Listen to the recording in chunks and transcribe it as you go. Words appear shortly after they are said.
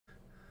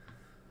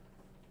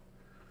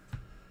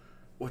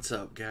What's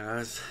up,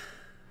 guys?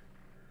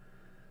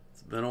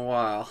 It's been a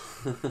while.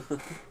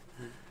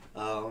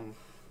 um,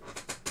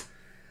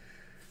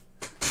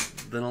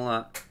 been a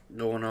lot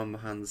going on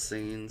behind the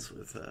scenes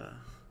with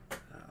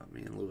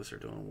me and Lewis are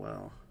doing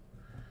well.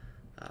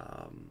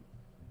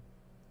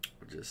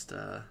 We're just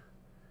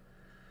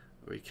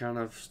we kind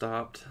of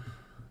stopped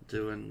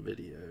doing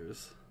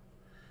videos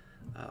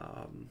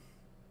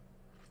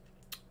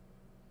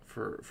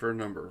for a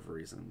number of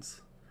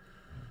reasons.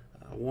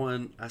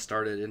 One, I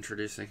started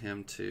introducing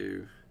him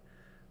to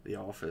The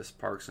Office,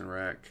 Parks and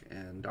Rec,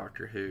 and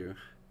Doctor Who,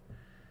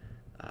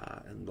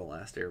 and The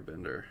Last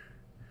Airbender,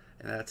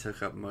 and that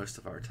took up most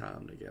of our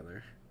time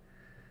together.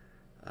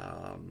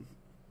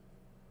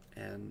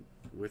 And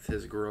with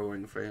his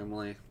growing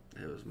family,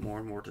 it was more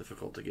and more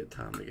difficult to get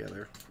time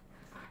together.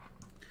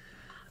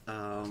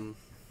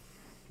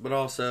 But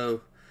also,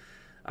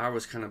 I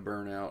was kind of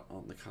burnt out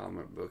on the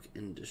comic book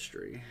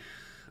industry.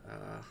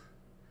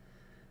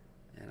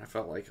 And I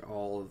felt like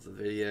all of the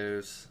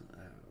videos,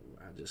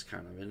 I just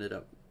kind of ended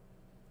up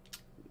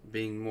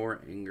being more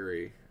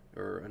angry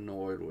or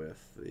annoyed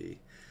with the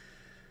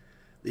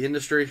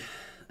industry,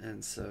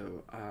 and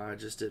so I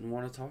just didn't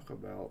want to talk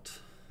about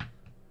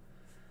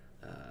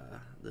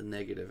the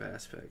negative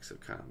aspects of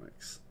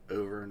comics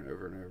over and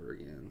over and over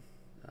again.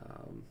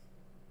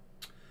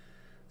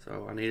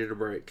 So I needed a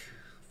break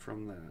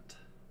from that.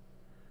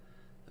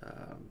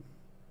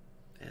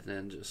 And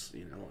then just,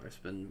 life's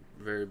been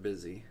very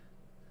busy.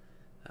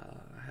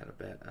 I had a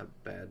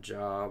bad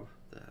job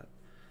that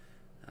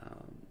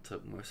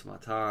took most of my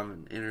time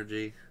and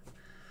energy.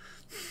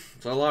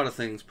 So a lot of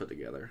things put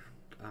together.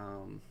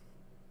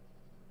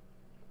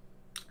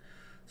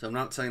 So I'm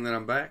not saying that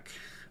I'm back,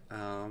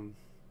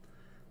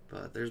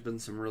 but there's been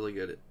some really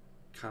good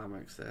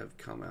comics that have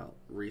come out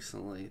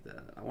recently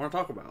that I want to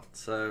talk about.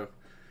 So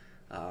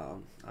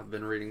I've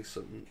been reading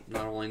some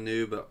not only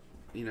new but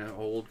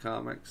old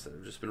comics that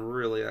have just been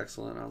really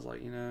excellent. I was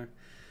like,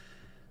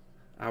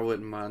 I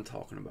wouldn't mind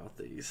talking about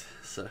these.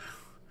 So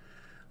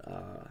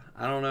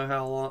I don't know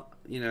how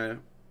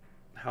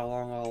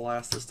long I'll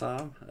last this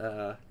time.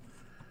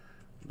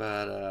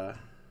 But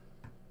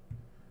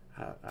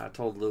I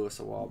told Lewis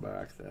a while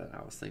back that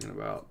I was thinking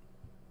about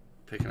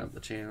picking up the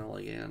channel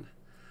again.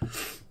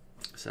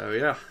 So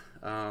yeah,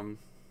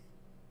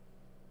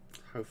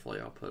 hopefully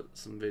I'll put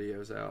some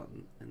videos out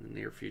in the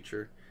near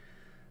future.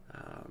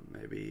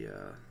 Maybe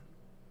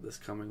this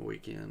coming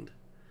weekend.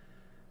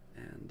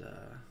 And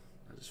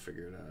I just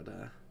figured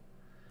I'd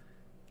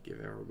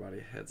give everybody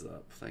a heads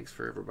up. Thanks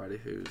for everybody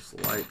who's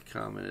liked,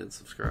 commented,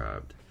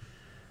 subscribed.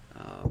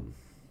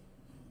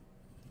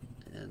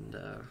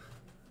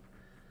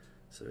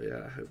 So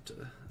yeah, I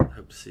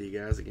hope to see you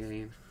guys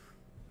again.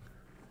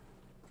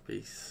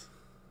 Peace.